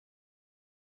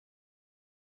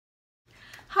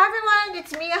Hi everyone,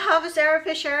 it's me, Ahava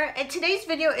Fischer, and today's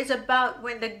video is about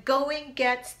when the going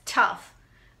gets tough.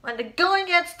 When the going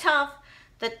gets tough,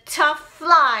 the tough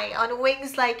fly on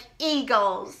wings like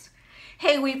eagles.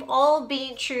 Hey, we've all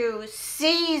been through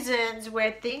seasons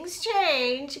where things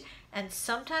change, and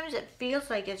sometimes it feels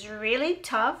like it's really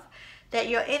tough, that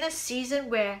you're in a season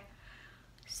where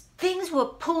things were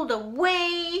pulled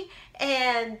away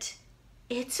and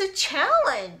it's a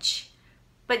challenge.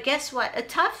 But guess what? A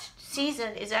tough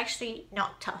season is actually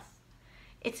not tough.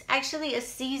 It's actually a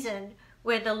season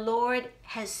where the Lord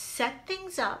has set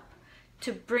things up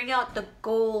to bring out the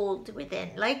gold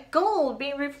within, like gold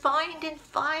being refined in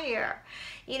fire.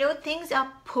 You know, things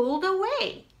are pulled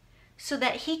away so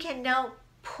that He can now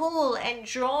pull and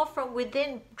draw from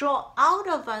within, draw out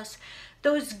of us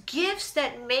those gifts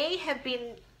that may have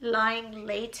been lying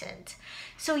latent.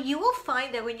 So you will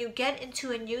find that when you get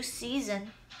into a new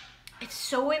season, it's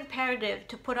so imperative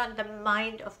to put on the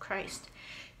mind of Christ,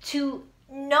 to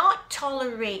not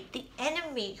tolerate the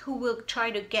enemy who will try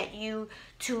to get you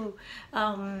to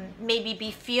maybe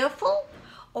be fearful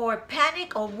or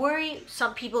panic or worry.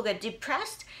 Some people get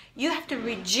depressed. You have to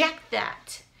reject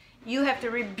that. You have to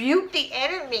rebuke the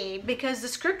enemy, because the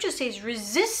scripture says,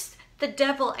 resist the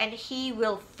devil and he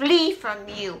will flee from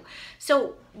you.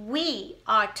 So we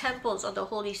are temples of the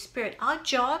Holy Spirit. Our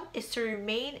job is to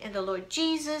remain in the Lord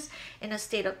Jesus in a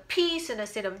state of peace, in a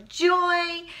state of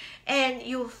joy. And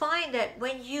you'll find that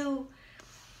when you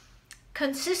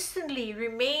consistently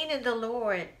remain in the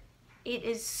Lord, it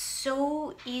is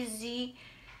so easy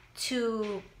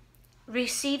to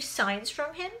receive signs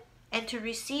from Him and to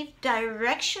receive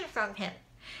direction from Him.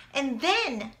 And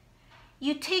then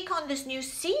you take on this new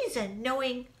season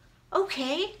knowing,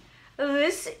 okay,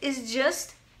 this is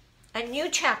just a new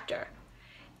chapter.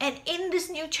 And in this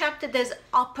new chapter, there's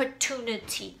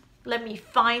opportunity. Let me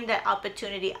find that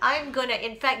opportunity. I'm going to,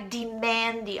 in fact,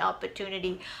 demand the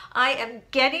opportunity. I am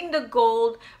getting the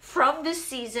gold from this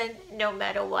season no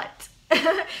matter what.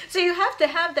 So you have to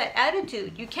have that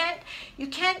attitude. You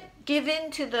can't give in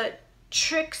to the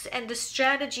tricks and the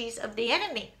strategies of the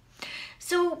enemy.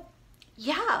 So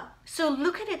yeah, so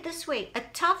look at it this way. A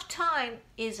tough time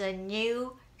is a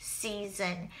new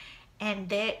season, and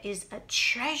there is a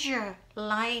treasure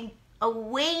lying,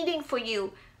 awaiting for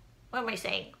you. What am I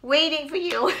saying? Waiting for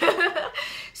you.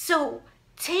 So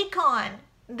take on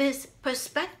this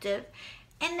perspective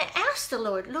and ask the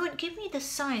Lord, Lord, give me the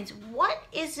signs. What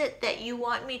is it that you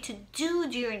want me to do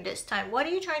during this time? What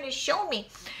are you trying to show me?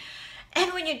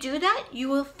 And when you do that, you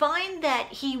will find that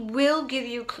He will give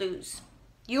you clues.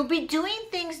 You'll be doing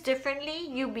things differently.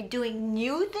 You'll be doing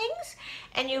new things,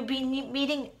 and you'll be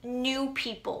meeting new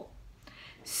people.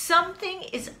 Something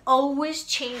is always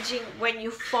changing when you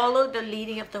follow the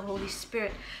leading of the Holy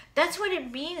Spirit. That's what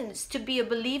it means to be a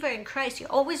believer in Christ.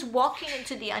 You're always walking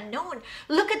into the unknown.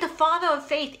 Look at the father of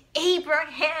faith,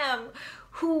 Abraham,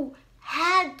 who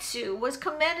was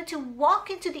commanded to walk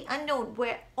into the unknown,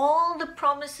 where all the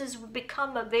promises would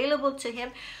become available to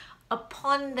him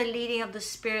upon the leading of the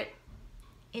Spirit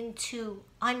into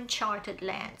uncharted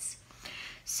lands.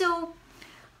 So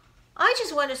I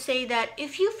just want to say that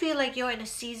if you feel like you're in a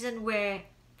season where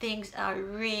things are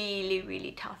really,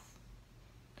 really tough,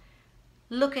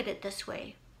 look at it this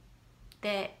way.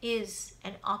 There is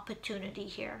an opportunity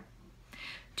here.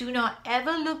 Do not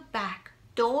ever look back.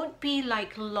 Don't be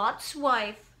like Lot's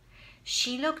wife.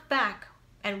 She looked back,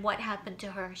 and what happened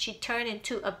to her? She turned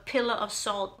into a pillar of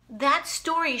salt. That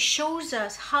story shows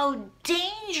us how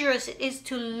dangerous it is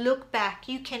to look back.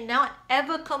 You cannot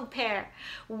ever compare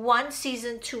one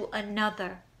season to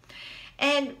another.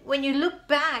 And when you look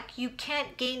back, you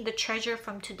can't gain the treasure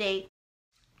from today.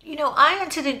 You know, I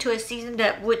entered into a season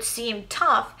that would seem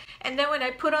tough. And then when I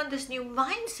put on this new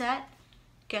mindset,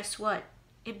 guess what?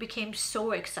 It became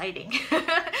so exciting.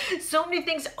 So many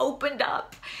things opened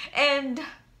up. And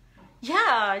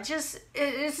yeah,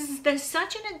 there's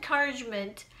such an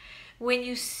encouragement when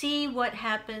you see what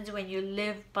happens when you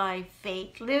live by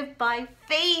faith. Live by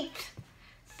faith.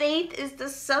 Faith is the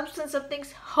substance of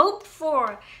things hoped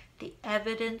for, the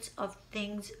evidence of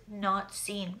things not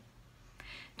seen.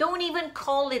 Don't even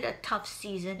call it a tough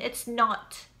season. It's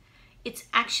not. It's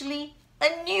actually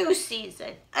a new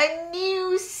season. A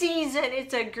new season.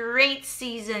 It's a great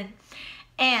season.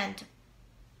 And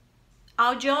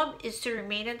our job is to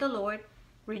remain in the Lord,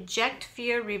 reject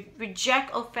fear,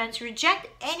 reject offense, reject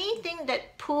anything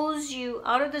that pulls you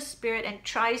out of the Spirit and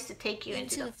tries to take you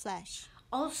into the flesh.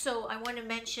 Also, I want to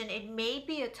mention, it may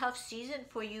be a tough season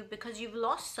for you because you've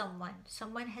lost someone.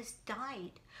 Someone has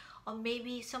died, or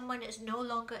maybe someone is no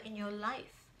longer in your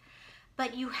life.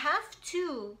 But you have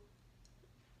to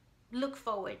look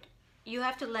forward. You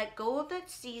have to let go of that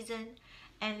season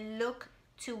and look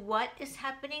to what is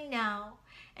happening now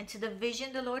and to the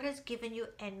vision the Lord has given you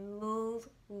and move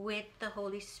with the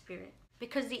Holy Spirit.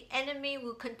 Because the enemy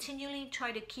will continually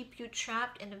try to keep you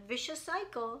trapped in a vicious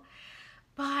cycle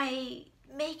by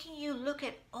making you look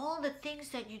at all the things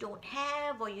that you don't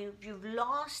have or you've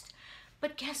lost.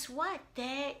 But guess what?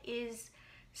 There is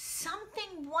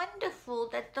something wonderful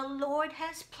that the Lord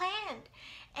has planned.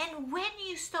 And when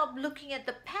you stop looking at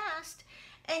the past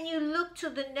and you look to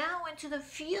the now and to the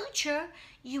future,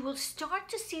 you will start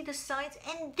to see the signs,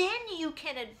 and then you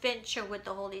can adventure with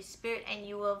the Holy Spirit and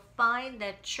you will find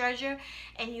that treasure,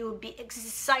 and you will be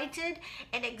excited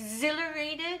and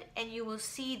exhilarated, and you will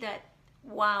see that,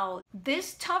 wow,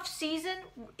 this tough season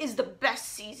is the best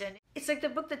season. It's like the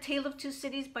book The Tale of Two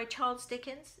Cities by Charles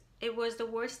Dickens. It was the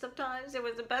worst of times, it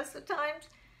was the best of times.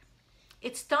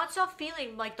 It starts off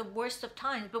feeling like the worst of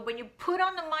times, but when you put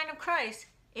on the mind of Christ,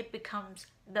 it becomes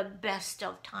the best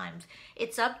of times.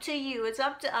 It's up to you, it's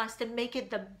up to us to make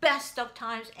it the best of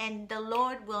times, and the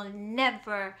Lord will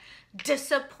never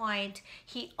disappoint.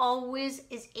 He always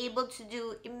is able to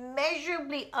do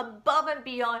immeasurably above and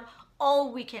beyond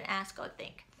all we can ask or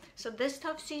think. So this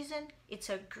tough season, it's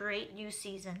a great new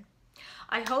season.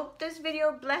 I hope this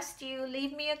video blessed you.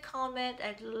 Leave me a comment.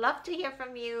 I'd love to hear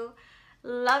from you.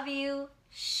 Love you.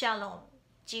 Shalom.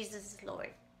 Jesus is Lord.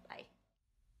 Bye.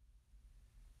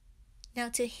 Now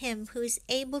to him who is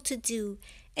able to do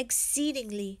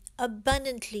exceedingly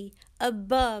abundantly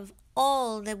above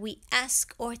all that we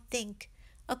ask or think,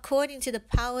 according to the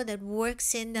power that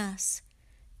works in us,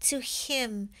 to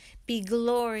him be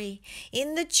glory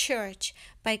in the church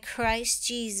by Christ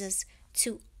Jesus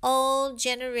to all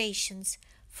generations,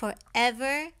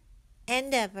 forever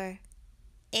and ever.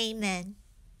 Amen.